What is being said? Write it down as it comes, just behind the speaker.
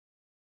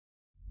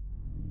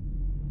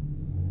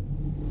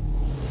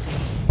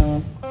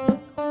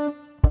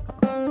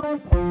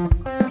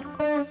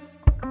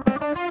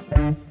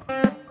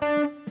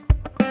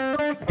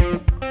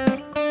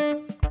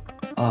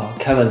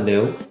Kevin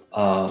Liu,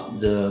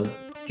 the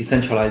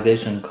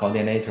decentralization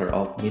coordinator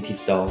of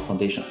Metis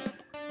Foundation.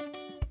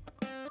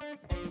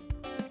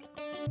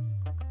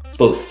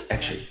 Both,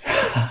 actually.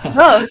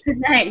 Oh,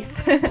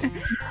 nice.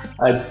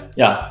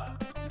 Yeah,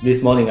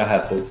 this morning I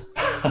have both.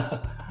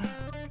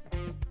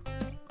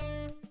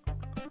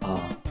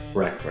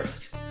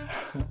 Breakfast.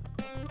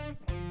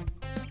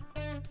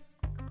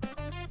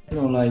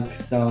 Like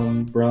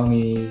some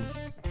brownies,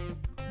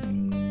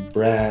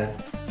 bread,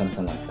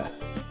 something like that.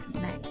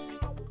 Nice.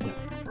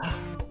 Yeah.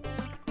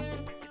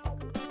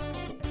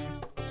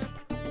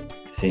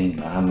 See,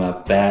 I'm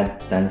a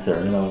bad dancer.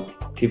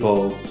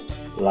 People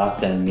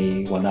laughed at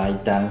me when I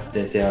danced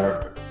this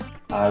year.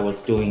 I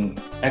was doing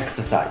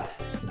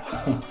exercise.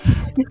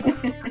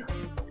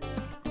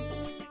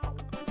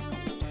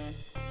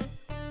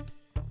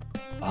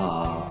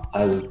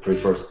 I would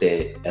prefer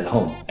stay at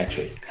home,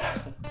 actually.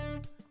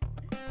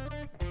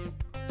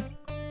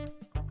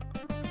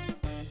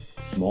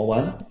 Small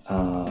one,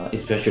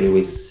 especially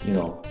with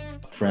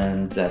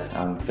friends that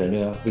I'm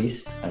familiar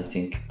with. I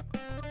think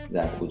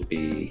that would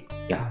be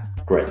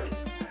great.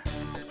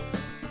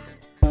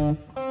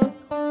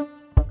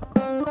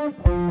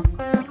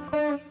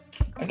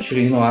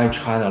 Actually, I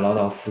tried a lot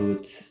of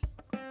food,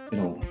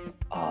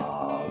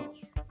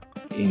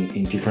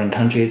 in different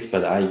countries,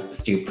 but I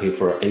still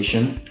prefer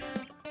Asian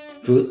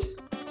food,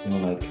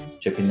 like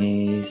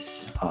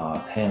Japanese,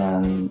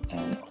 Thailand,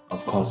 and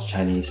of course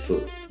Chinese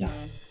food. Yeah.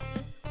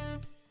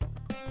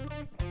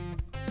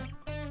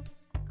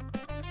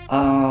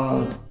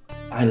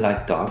 I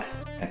like dogs,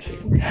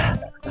 actually.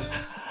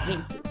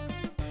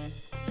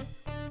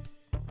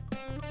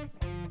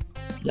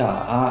 Yeah,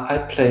 I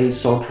played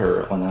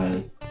soccer when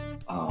I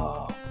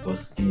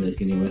was in the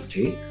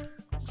university.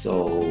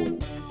 So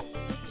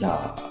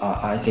yeah,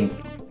 I think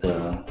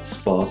the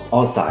sports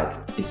outside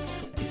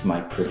is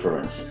my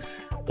preference.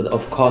 But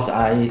of course,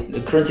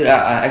 currently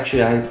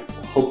I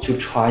hope to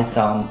try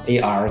some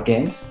AR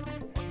games.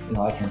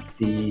 I can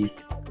see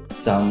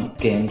some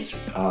games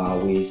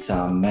with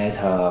some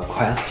Meta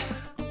Quest.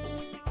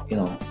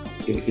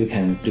 You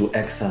can do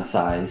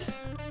exercise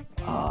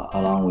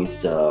along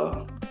with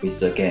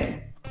the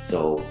game.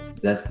 So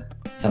that's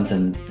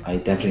something I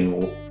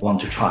definitely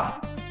want to try.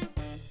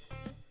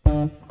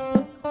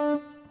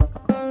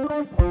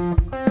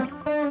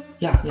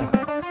 Yeah.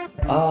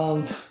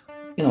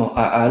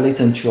 I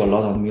listen to a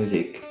lot of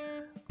music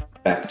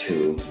back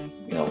to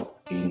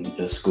in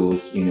the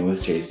schools,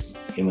 universities.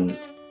 Even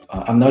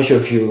I'm not sure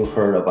if you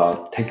heard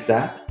about Take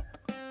That,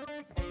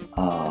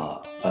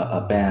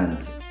 a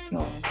band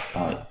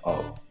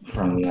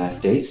from the United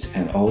States,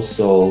 and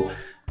also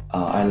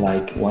I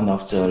like one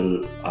of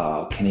the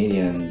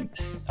Canadian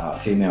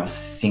female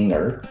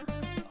singer.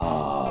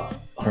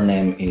 Her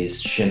name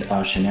is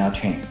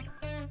𝘝𝘐𝘚𝘐𝘐𝘐𝘕.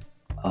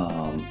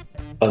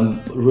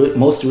 But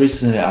most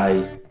recently,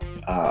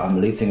 I'm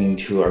listening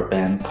to a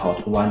band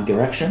called One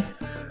Direction.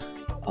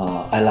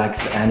 I like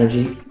the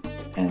energy,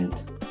 and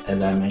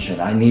as I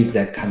mentioned, I need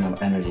that kind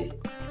of energy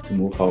to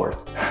move forward.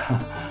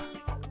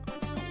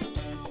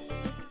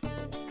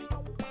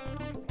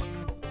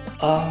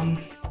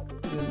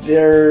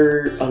 There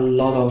are a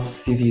lot of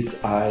cities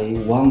I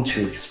want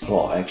to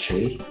explore,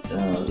 actually.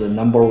 The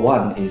number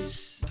one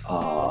is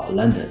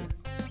London.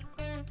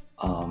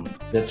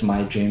 That's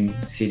my dream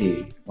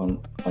city when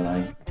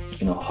I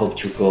hope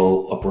to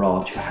go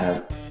abroad to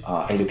have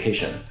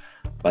education,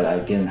 but I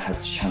didn't have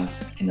the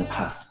chance in the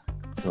past.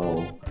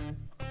 So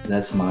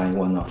that's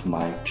one of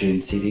my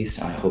dream cities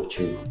I hope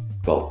to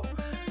go.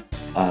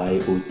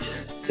 I would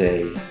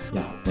say,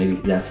 maybe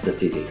that's the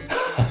city.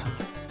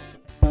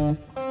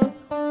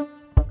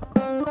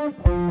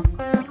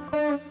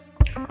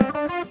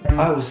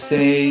 I would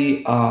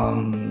say,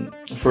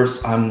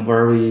 first, I'm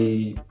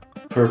very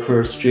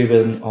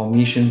purpose-driven or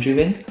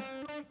mission-driven.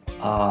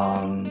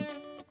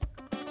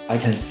 I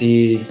can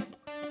see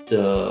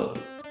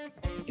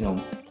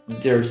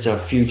there's a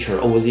future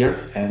over there,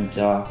 and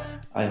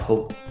I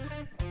hope,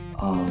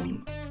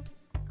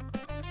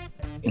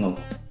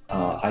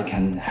 I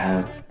can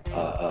have,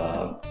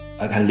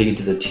 I can lead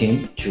the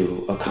team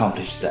to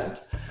accomplish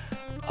that.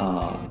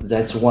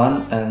 That's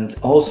one, and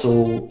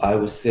also I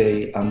would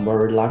say I'm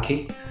very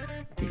lucky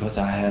because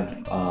I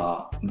have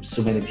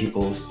so many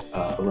people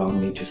around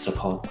me to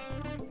support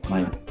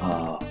my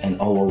and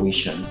our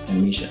vision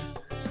and mission.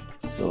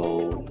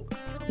 So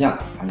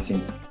yeah, I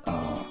think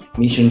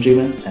mission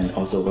driven and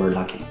also very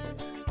lucky.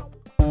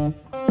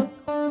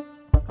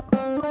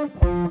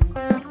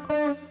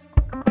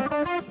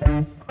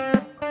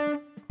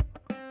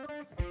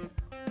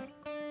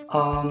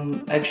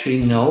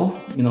 Actually, no.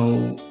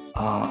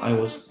 I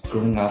was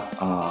growing up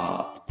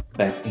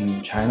back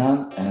in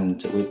China,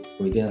 and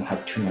we didn't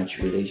have too much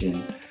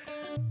religion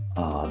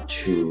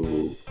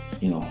to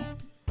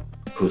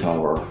put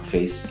our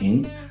faith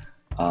in.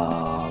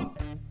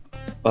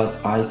 But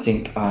I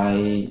think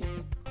I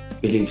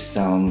believe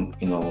some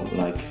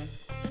like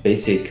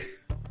basic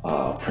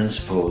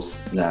principles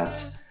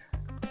that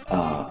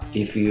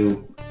if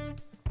you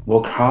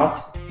work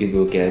hard, you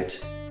will get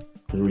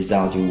the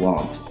result you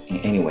want in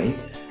any way.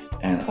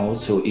 and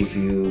also if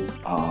you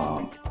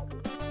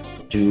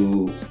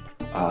do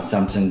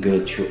something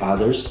good to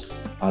others,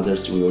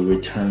 others will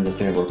return the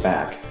favor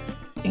back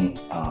in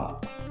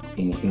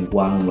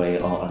one way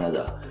or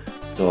another.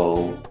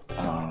 So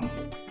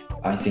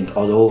I think,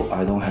 although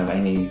I don't have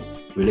any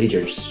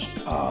religious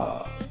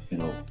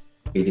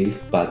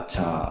belief, but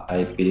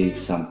I believe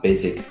some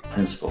basic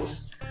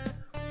principles.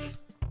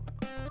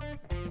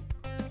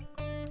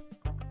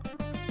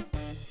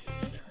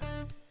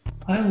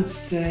 I would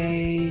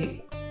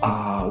say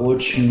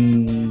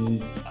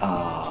watching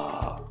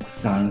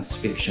science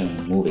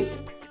fiction movie.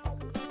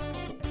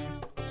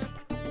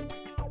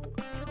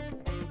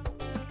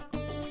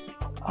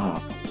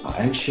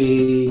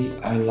 Actually,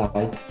 I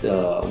like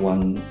the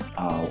one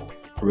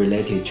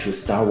related to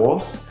Star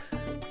Wars.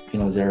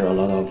 There are a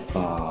lot of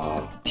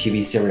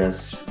TV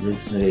series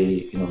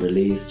recently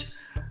released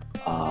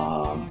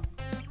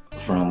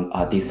from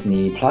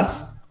Disney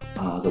Plus.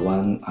 The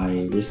one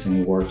I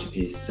recently watched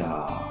is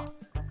sorry,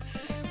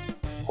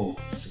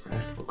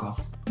 I forgot.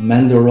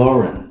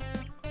 Mandalorian.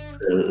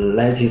 The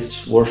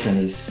latest version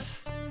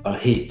is a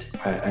hit.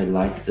 I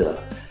like the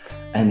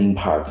ending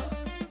part.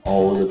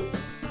 All the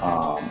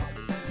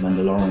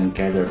Mandalorian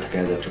gather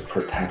together to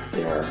protect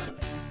their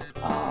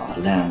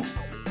land,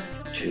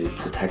 to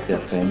protect their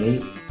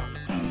family,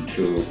 and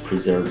to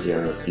preserve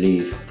their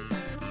belief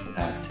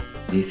that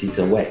this is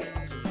a way.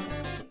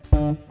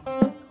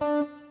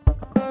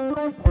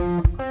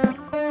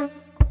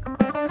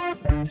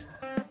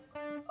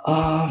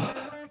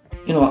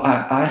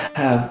 I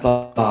have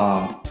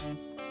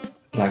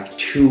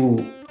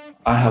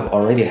I have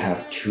already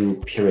have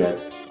two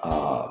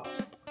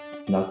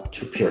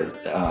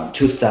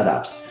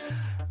startups.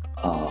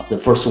 The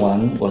first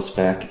one was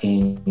back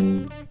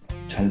in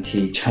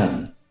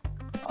 2010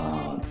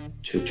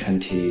 to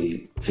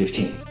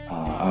 2015.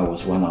 I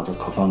was one of the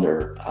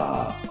co-founder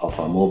of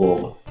a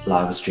mobile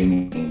live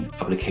streaming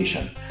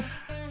application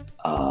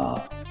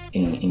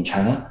in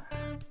China.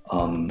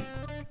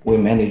 We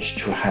managed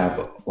to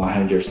have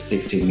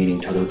 160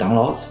 million total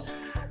downloads,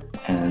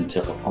 and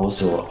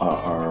also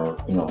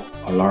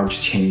a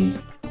large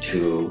team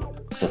to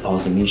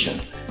support the mission.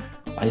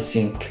 I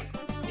think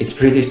it's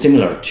pretty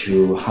similar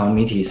to how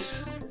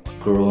Metis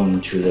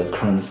grown to the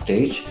current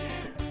stage.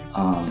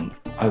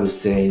 I would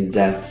say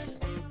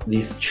that's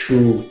these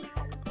two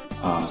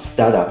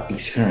startup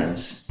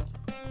experience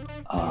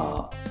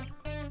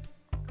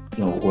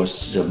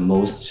was the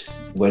most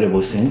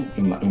valuable thing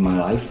in my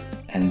life,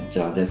 and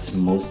that's the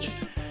most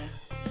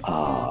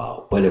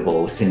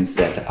valuable things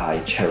that I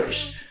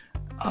cherish.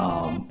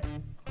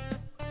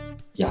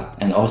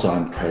 And also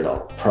I'm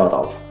proud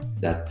of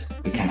that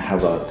we can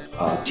have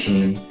a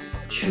team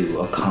to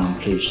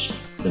accomplish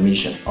the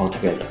mission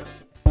altogether.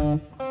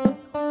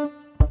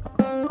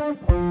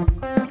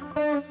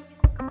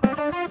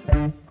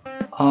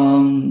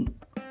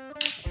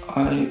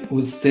 I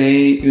would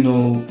say,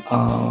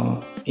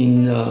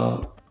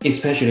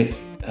 especially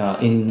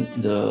in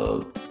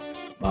the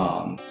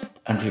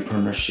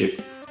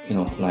entrepreneurship,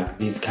 like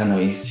this kind of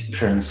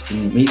experience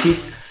in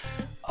Metis,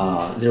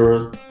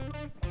 there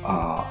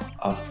are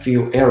a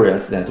few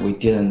areas that we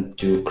didn't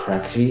do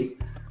correctly.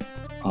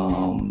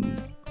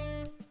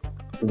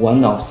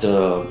 One of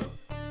the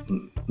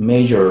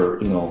major,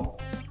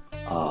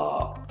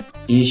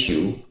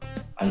 issue,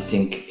 I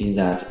think, is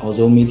that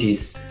although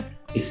Metis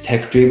is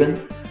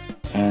tech-driven,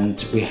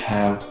 and we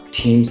have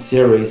teams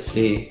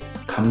seriously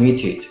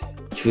committed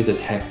to the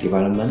tech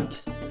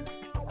development,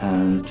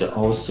 and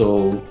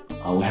also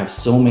we have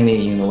so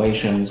many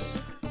innovations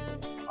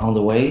on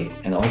the way,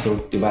 and also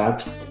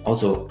developed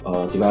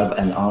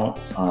and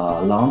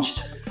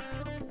launched.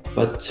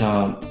 But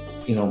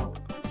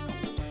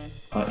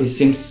it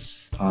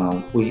seems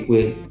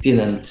we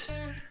didn't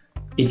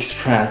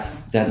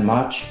express that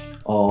much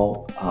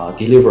or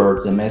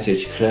deliver the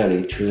message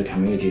clearly to the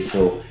community.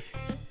 So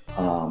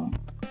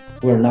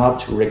we're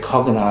not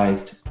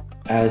recognized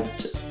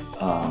as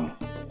a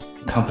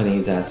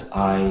company that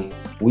I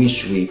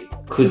wish we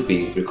could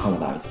be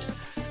recognized,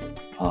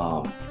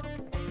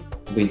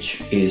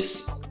 which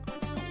is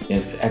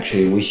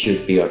actually we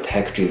should be a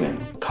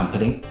tech-driven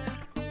company,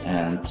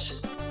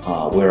 and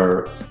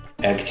we're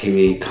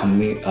actively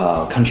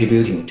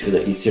contributing to the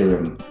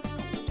Ethereum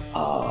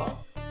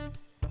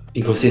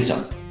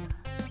ecosystem.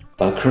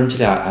 But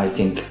currently, I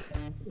think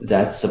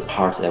that's the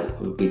part that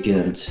we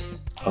didn't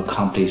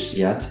accomplish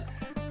yet.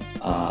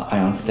 I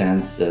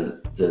understand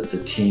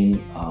the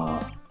team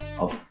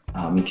of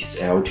Metis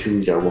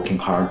L2, they're working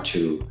hard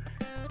to,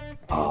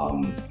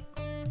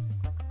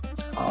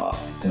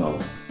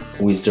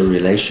 with the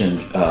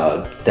relation,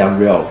 that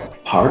real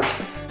part,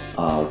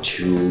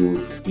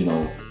 to,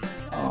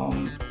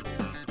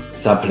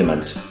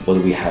 supplement what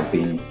we have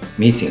been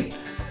missing.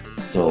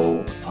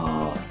 So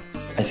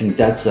I think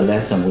that's the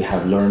lesson we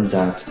have learned,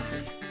 that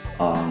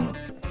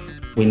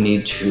we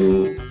need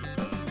to,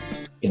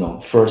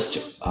 first,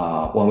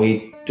 when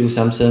we do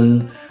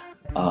something,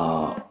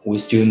 we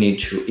still need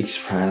to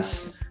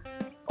express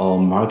or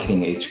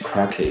marketing it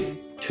correctly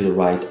to the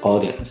right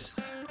audience.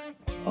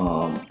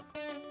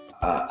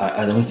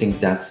 I don't think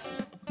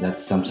that's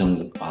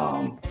something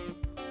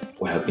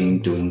we have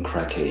been doing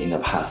correctly in the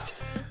past.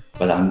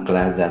 But I'm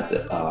glad that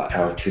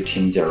our two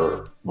teams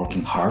are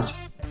working hard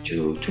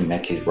to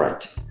make it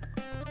right.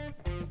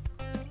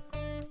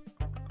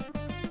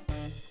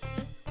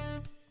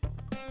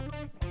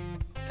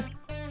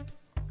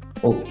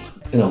 Oh,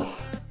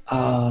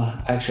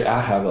 actually,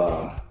 I have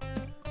a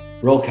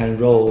rock and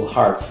roll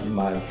heart in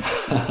my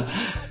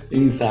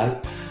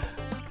inside.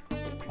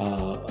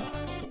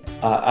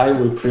 I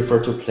would prefer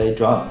to play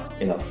drum,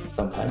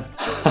 sometimes.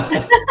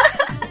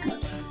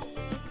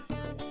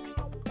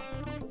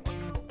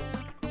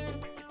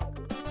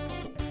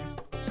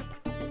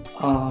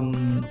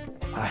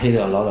 I hate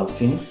a lot of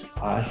things.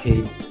 I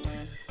hate,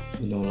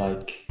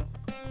 like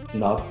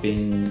not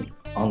being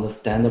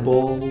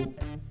understandable.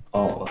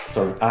 Oh,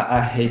 sorry.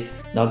 I hate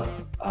not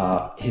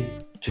hate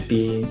to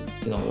be,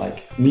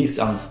 like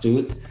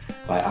misunderstood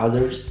by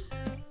others.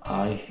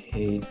 I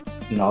hate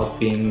not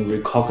being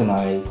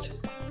recognized,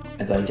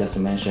 as I just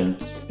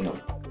mentioned.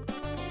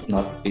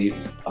 Not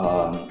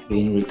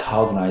being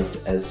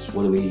recognized as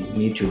what we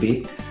need to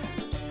be,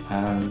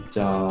 and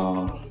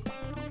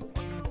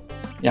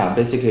yeah,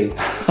 basically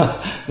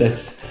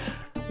that's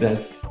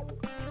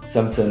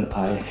something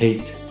I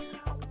hate.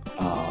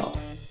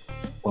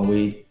 When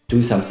we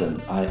do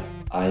something,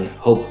 I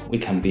hope we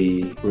can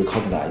be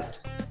recognized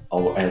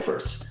our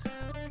efforts.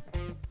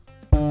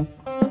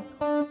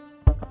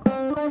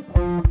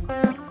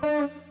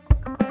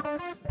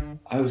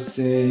 I would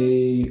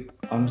say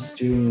I'm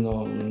still,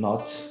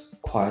 not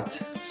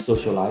quite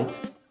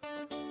socialized.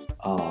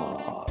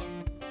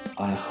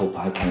 I hope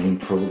I can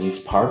improve this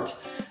part,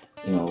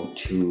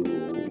 to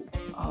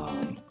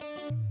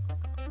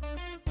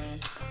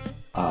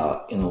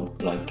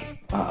like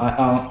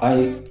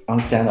I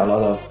understand a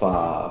lot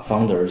of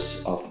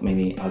founders of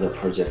many other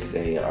projects.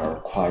 They are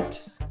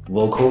quite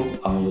vocal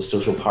on the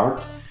social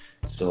part.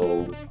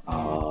 So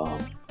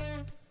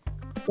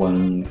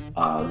when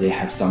they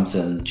have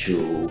something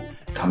to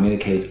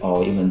communicate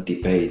or even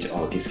debate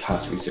or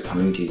discuss with the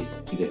community,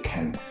 they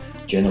can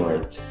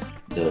generate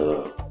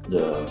the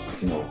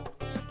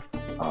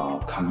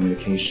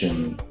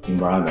communication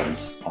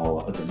environment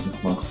or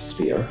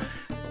atmosphere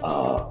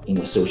in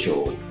the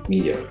social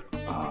media.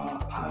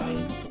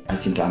 I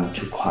think I'm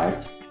too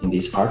quiet in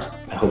this part.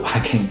 I hope I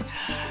can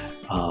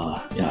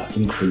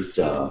increase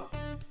the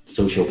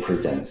social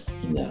presence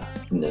in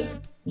the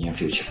near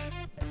future.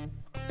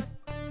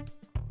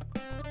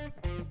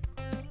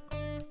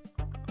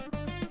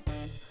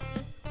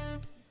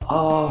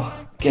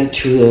 Get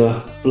to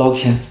the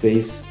blockchain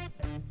space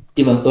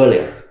even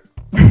earlier.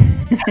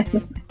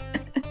 It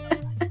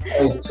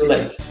was too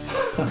late.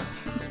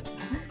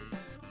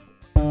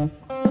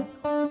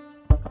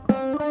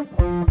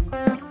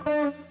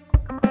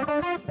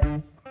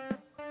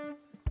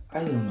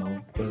 I don't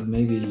know, but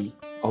maybe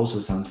also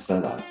some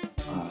setup.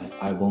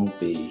 I won't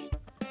be,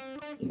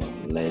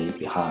 lay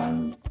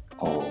behind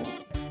or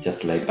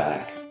just lay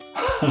back.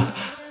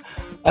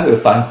 I will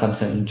find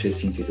something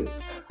interesting to do.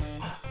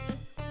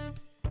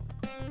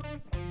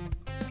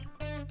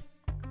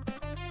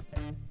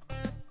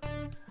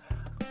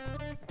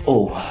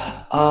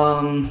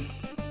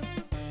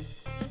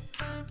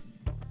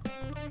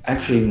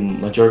 Actually,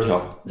 majority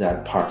of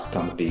that part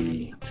gonna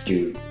be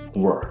still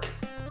work.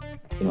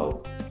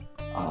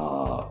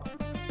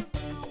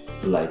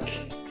 Like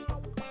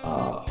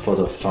for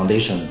the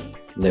foundation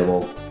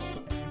level,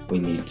 we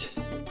need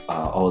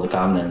all the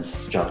governance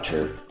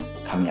structure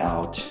coming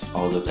out,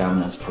 all the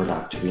governance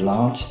product to be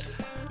launched,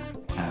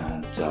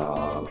 and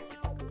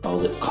all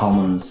the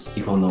commons,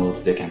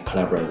 EcoNodes, they can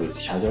collaborate with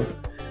each other.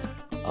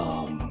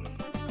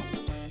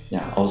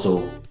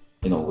 Also,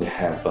 we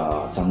have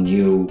some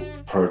new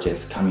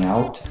projects coming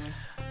out,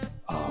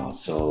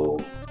 so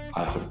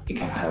I hope we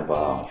can have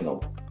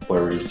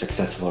very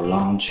successful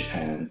launch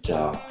and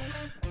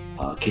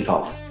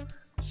kickoff.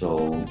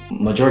 So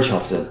majority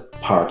of the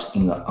part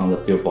on the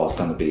billboard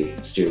gonna be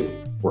still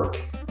work.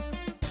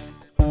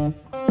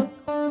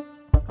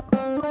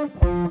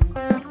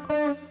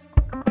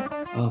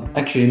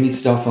 Actually,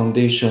 Metis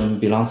Foundation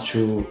belongs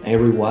to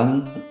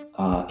everyone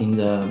in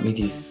the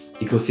Metis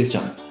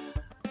ecosystem.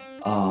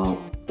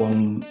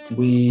 When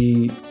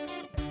we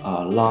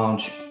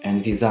launch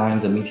and design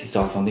the Metis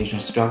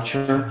Foundation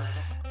structure,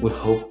 we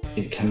hope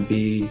it can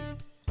be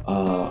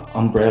an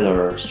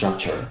umbrella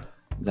structure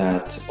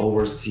that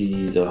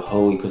oversees the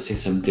whole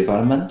ecosystem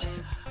development.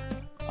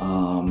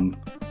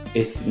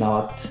 It's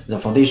not the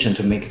foundation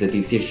to make the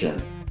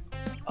decision.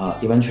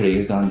 Eventually,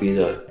 it's gonna be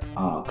the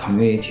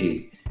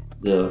community,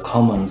 the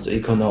commons, the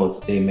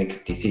EcoNodes, they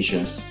make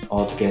decisions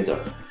all together.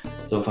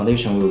 So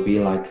foundation will be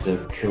like the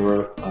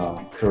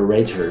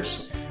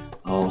curators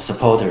or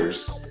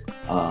supporters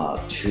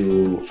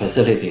to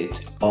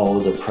facilitate all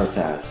the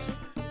process,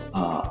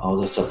 all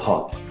the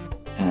support,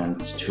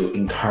 and to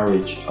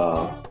encourage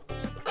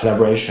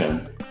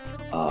collaboration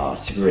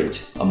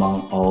spirit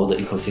among all the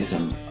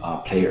ecosystem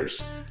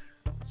players.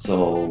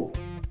 So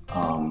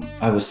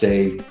I would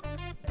say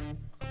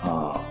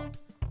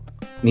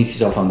Metis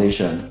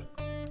Foundation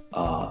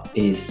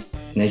is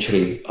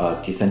naturally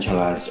a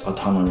decentralized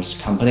autonomous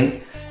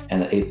company,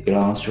 and it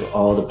belongs to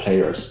all the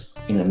players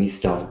in the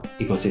Metis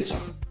ecosystem.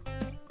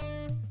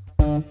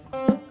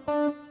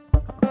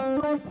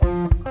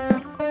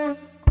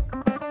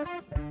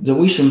 The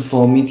vision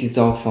for Metis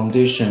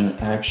Foundation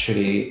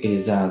actually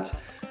is that,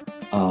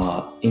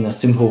 in a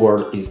simple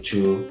word, is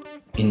to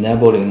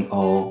enabling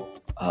or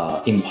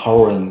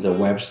empowering the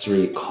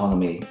Web3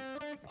 economy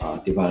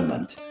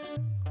development.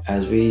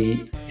 As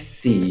we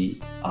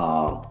see,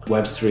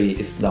 Web3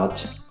 is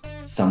not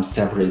some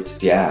separate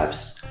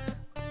apps.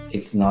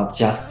 It's not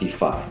just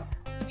DeFi.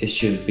 It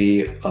should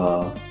be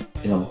a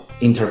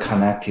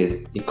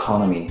interconnected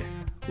economy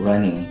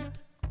running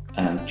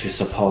and to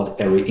support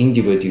every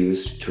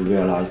individuals to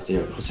realize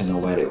their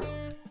personal value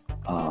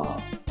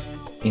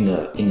in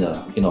the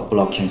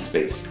blockchain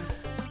space.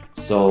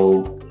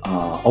 So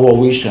our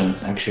vision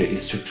actually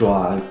is to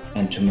drive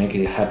and to make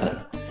it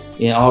happen.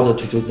 In order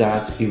to do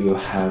that, we will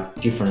have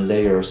different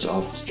layers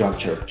of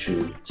structure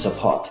to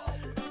support.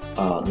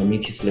 The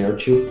Metis layer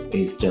 2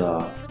 is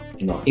the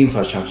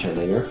infrastructure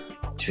layer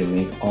to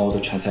make all the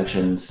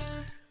transactions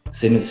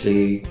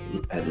seamlessly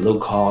at low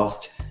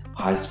cost,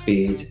 high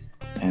speed,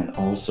 and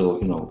also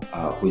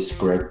with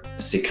great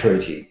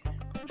security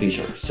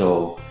feature.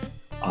 So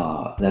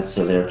that's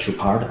the layer 2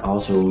 part.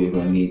 Also, we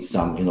will need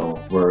some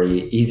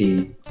very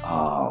easy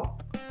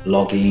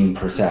login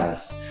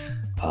process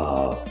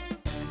or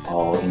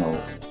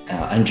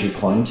entry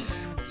point.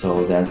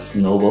 So that's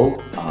Noble,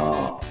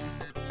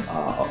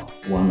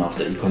 one of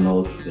the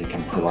EcoNode. They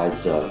can provide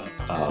the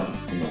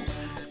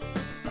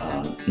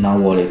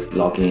non-wallet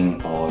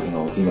login or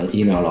even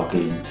email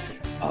login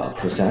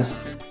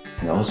process.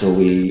 And also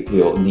we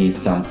will need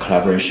some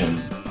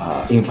collaboration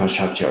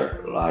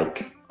infrastructure,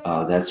 like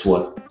that's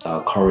what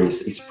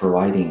𝘝𝘗𝘁 is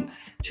providing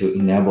to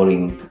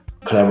enabling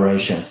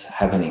collaborations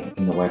happening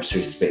in the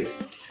Web3 space.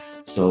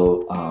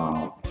 So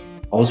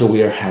also we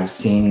have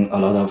seen a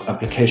lot of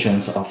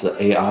applications of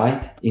the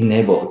AI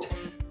enabled.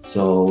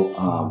 So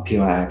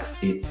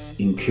PYX is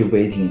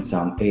incubating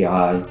some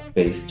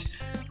AI-based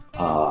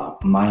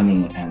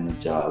mining and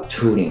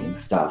tooling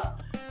stuff.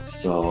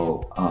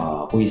 So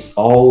with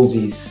all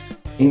these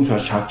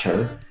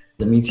infrastructure,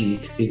 the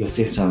Metis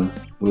ecosystem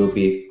will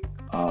be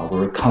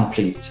very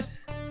complete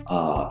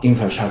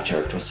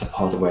infrastructure to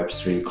support the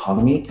Web3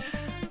 economy.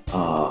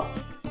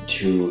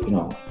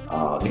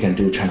 They can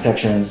do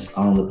transactions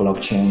on the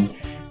blockchain.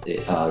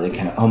 They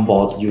can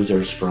onboard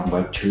users from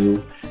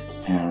Web2,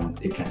 and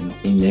it can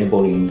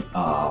enabling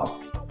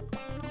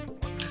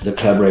the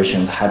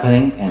collaborations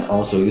happening, and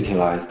also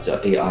utilize the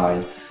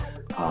AI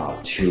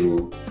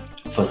to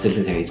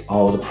facilitate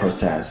all the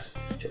process,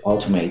 to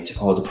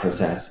automate all the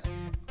process,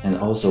 and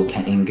also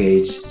can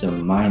engage the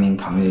mining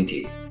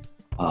community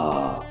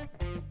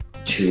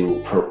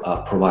to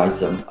provide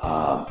them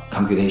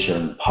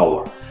computation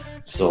power.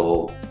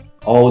 So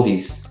all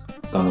these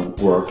gonna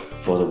work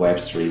for the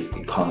Web3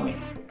 economy.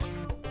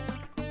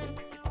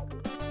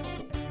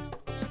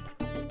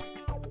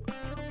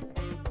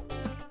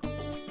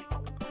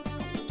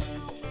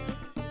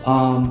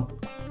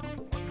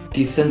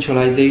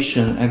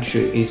 Decentralization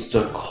actually is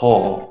the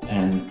core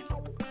and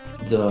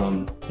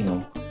the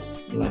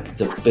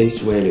the base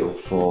value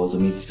for the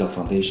Metis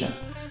Foundation.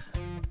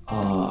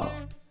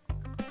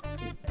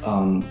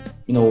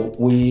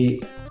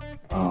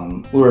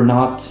 We were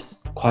not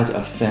quite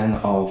a fan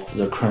of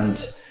the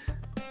current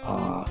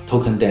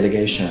token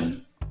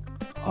delegation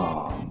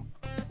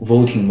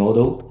voting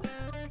model.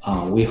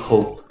 We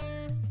hope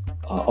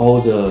all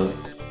the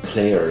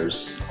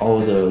players, all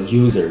the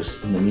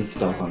users in the Metis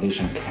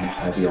Foundation can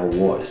have your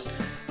voice,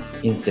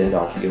 instead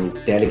of you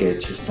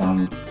delegate to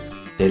some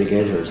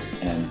delegators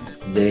and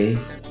they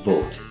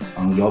vote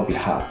on your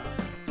behalf,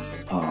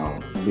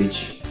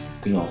 which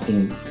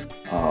in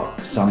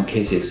some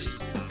cases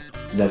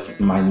that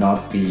might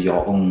not be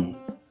your own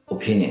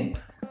opinion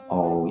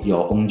or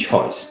your own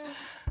choice.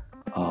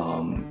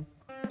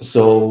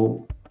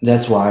 So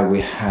that's why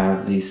we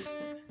have these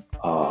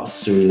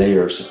 3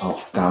 layers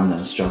of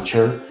governance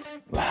structure.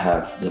 We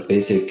have the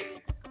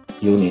basic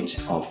unit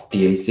of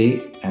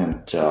DAC and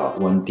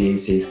one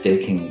DAC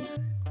staking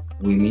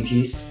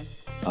Metis,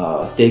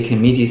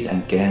 staking Metis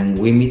and gain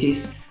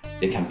Metis.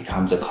 They can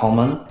become the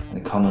common, and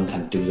the common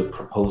can do the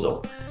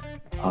proposal.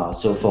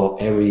 So for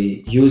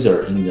every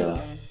user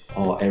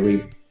or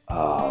every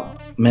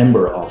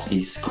member of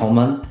this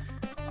common,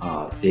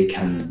 they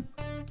can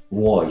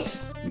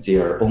voice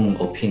their own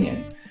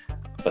opinion.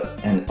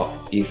 And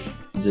if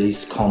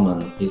this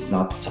common is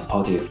not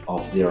supportive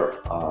of their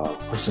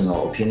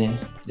personal opinion,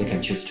 they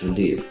can choose to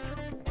leave,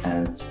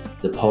 and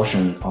the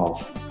portion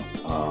of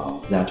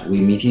that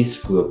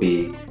Metis will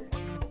be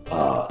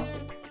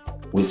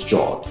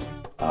withdrawn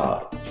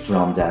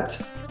from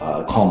that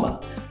common.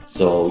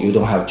 So you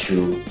don't have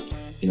to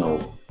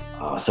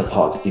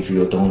support if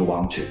you don't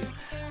want to.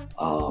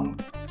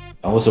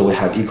 Also, we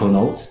have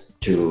EcoNode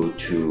to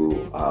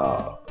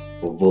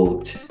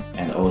vote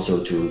and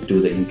also to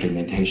do the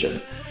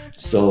implementation.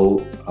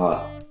 So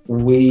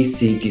we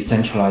see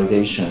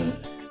decentralization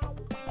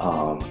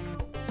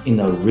in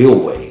a real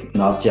way,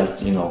 not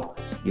just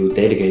you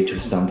delegate to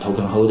some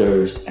token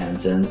holders and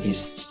then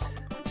it's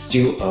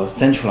still a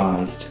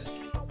centralized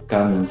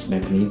governance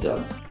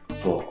mechanism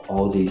for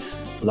all these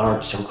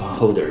large token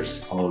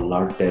holders or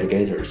large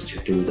delegators to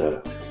do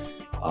the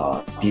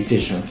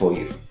decision for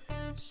you.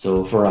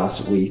 So for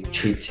us, we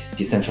treat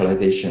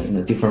decentralization in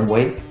a different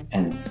way,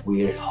 and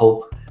we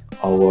hope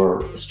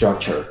our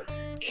structure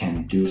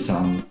can do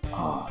some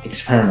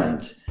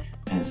experiment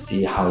and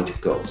see how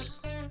it goes.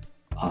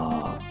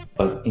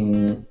 But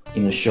in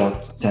a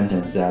short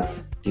sentence, that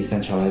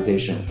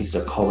decentralization is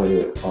the core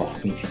value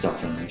of Metis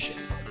Foundation.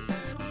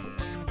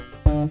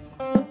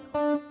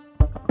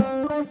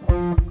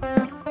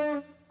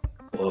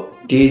 Well,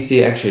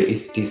 DAC actually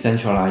is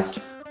decentralized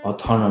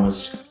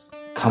autonomous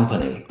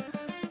company.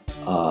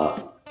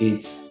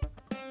 It's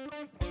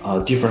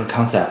a different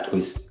concept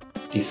with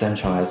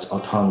decentralized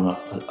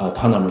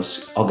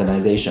autonomous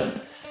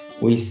organization.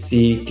 We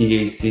see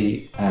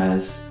DAC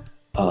as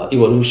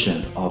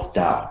evolution of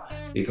DAO,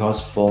 because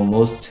for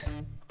most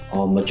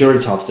or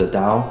majority of the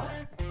DAO,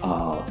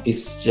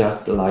 it's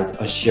just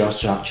like a shell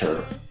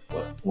structure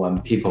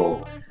when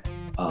people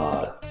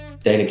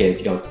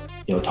delegate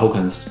your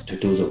tokens to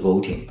do the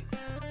voting.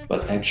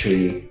 But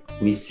actually,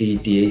 we see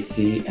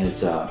DAC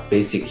as a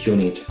basic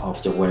unit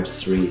of the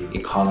Web3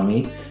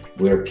 economy,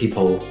 where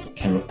people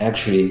can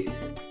actually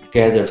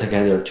gather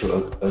together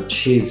to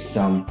achieve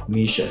some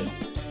mission,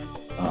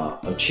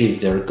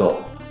 achieve their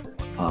goal,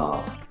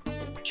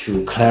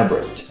 to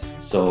collaborate.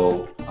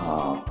 So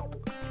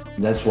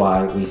that's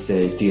why we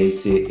say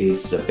DAC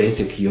is a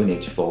basic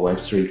unit for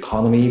Web3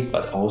 economy,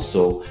 but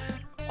also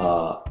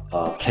a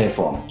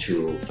platform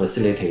to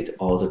facilitate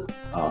all the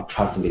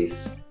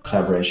trustless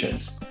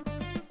collaborations.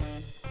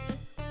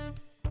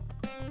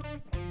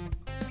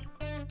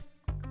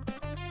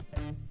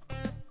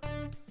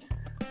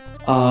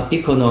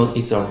 EcoNode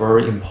is a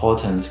very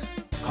important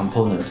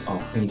component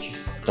of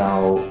Metis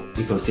DAO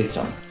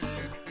ecosystem.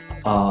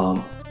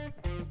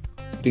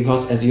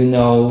 Because as you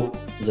know,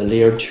 the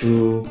layer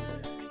 2,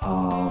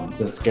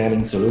 the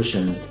scaling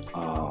solution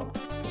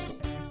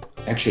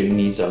actually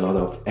needs a lot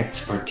of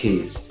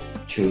expertise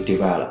to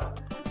develop.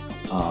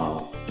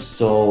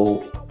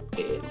 So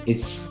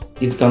it's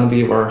going to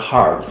be very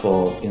hard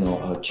for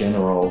a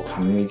general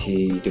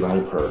community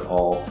developer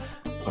or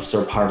a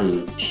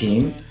third-party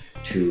team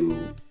to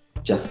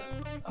just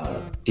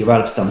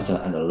develop something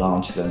and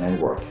launch the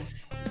network.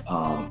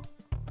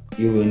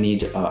 You will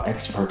need an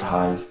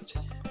expertized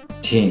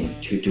team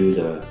to do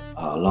the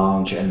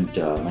launch and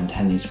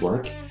maintenance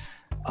work.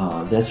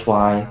 That's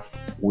why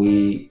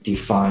we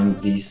define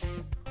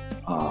this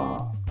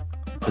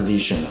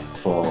position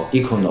for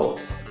EcoNode.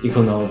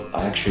 EcoNode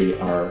actually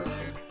are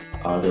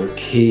the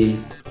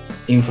key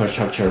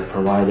infrastructure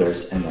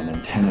providers and the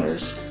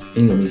maintainers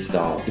in the Metis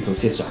DAO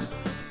ecosystem.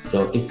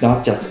 So it's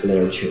not just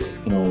layer 2,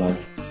 like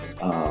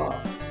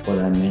what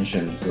I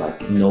mentioned,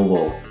 like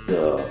Novo,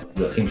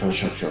 the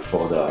infrastructure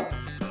for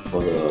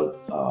the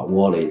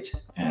wallet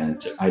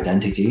and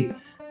identity,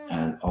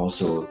 and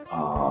also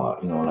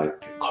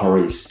like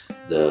𝘝𝘗𝘁,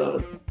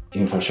 the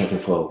infrastructure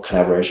for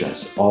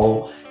collaborations.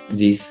 All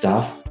these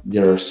stuff,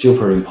 they're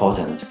super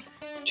important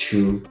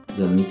to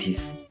the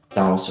Metis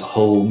DAO's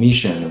whole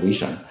mission and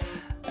vision,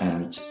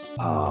 and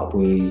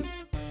we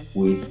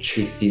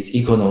treat these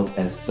EcoNodes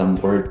as some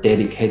very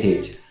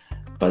dedicated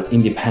but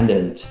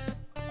independent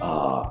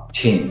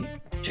team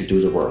to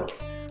do the work.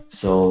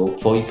 So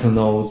for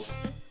EcoNodes,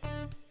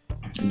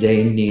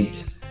 they need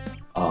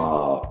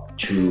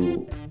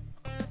to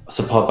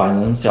support by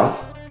themselves,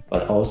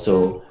 but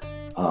also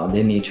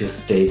they need to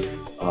stake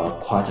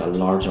quite a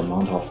large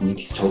amount of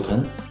Metis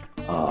token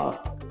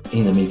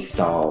in the Metis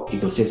DAO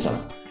ecosystem,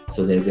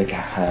 so that they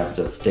can have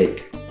the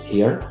stake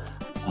here.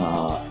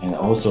 And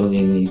also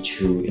they need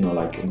to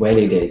like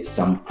validate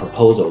some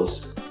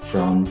proposals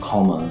from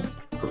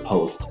commons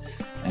proposed,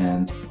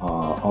 and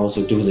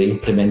also do the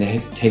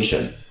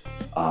implementation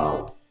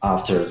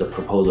after the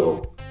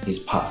proposal is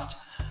passed.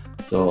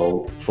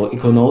 So for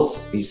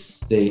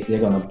EcoNodes, they're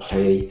gonna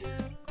play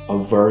a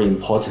very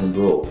important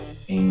role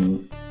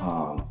in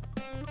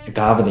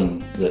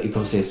governing the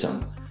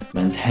ecosystem,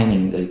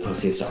 maintaining the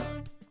ecosystem.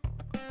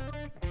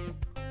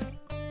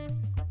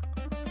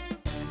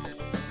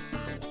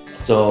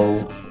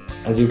 So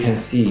as you can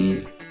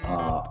see,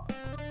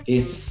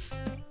 it's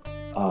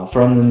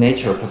from the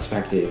nature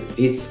perspective,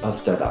 it's a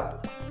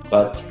startup,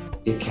 but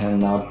it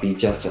cannot be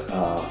just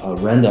a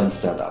random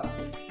startup.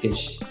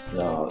 These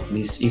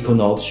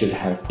EcoNodes should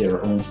have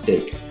their own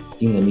stake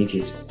in the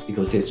Metis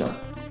ecosystem,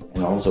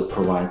 and also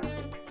provide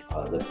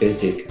the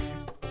basic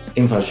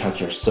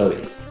infrastructure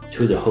service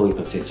to the whole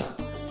ecosystem.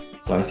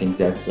 So I think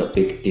that's a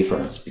big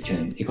difference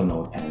between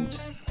EcoNode and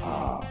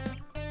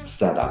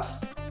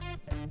startups.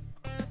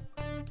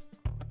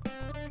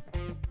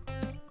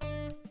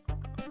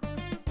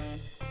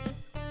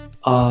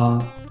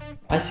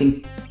 I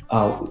think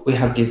we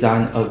have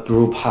designed a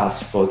group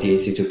path for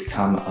DAC to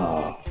become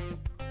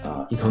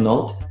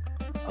EcoNode.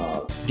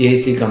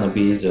 DAC gonna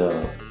be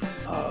the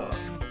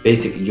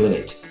basic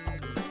unit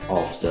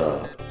of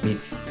the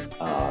Metis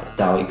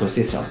DAO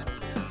ecosystem.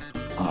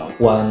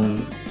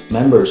 When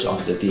members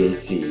of the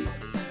DAC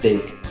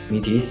stake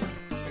Metis,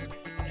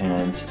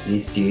 and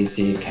this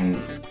DAC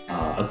can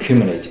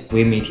accumulate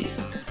with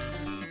Metis.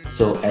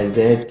 So at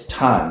that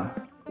time,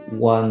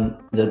 when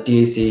the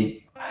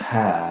DAC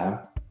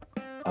have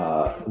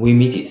with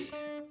Metis,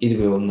 it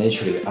will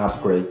naturally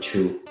upgrade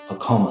to a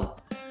common.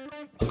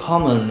 A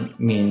common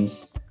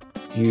means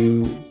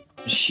you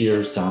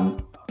share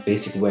some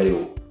basic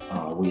value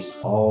with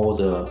all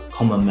the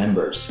common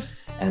members,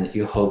 and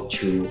you hope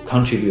to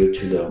contribute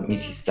to the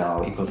Metis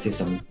DAO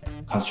ecosystem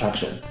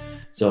construction.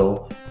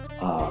 So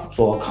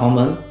for a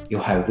common, you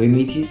have with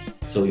Metis,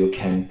 so you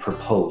can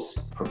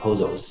propose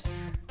proposals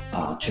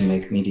to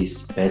make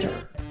Metis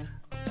better.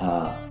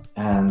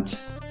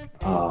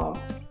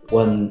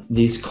 When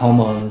these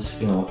commons,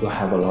 you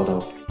have a lot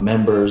of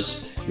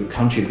members, you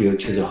contribute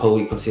to the whole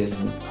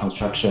ecosystem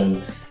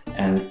construction,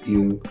 and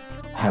you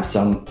have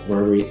some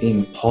very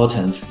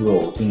important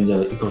role in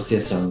the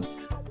ecosystem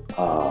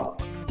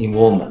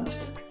involvement.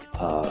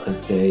 Let's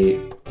say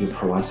you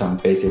provide some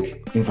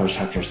basic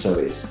infrastructure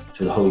service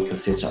to the whole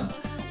ecosystem.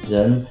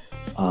 Then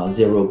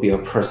there will be a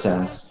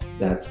process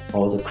that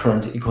all the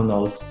current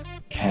EcoNodes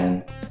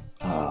can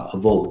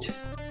vote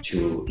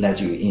to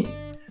let you in.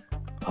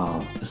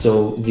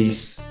 So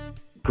this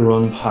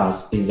growing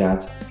path is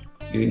that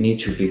you need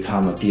to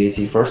become a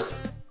DAC first,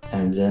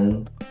 and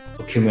then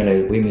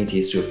accumulate with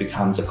Metis to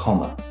become the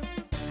common,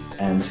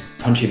 and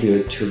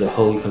contribute to the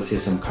whole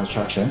ecosystem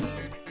construction,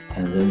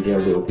 and then there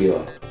will be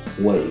a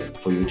way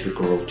for you to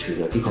grow to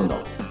the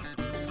EcoNode.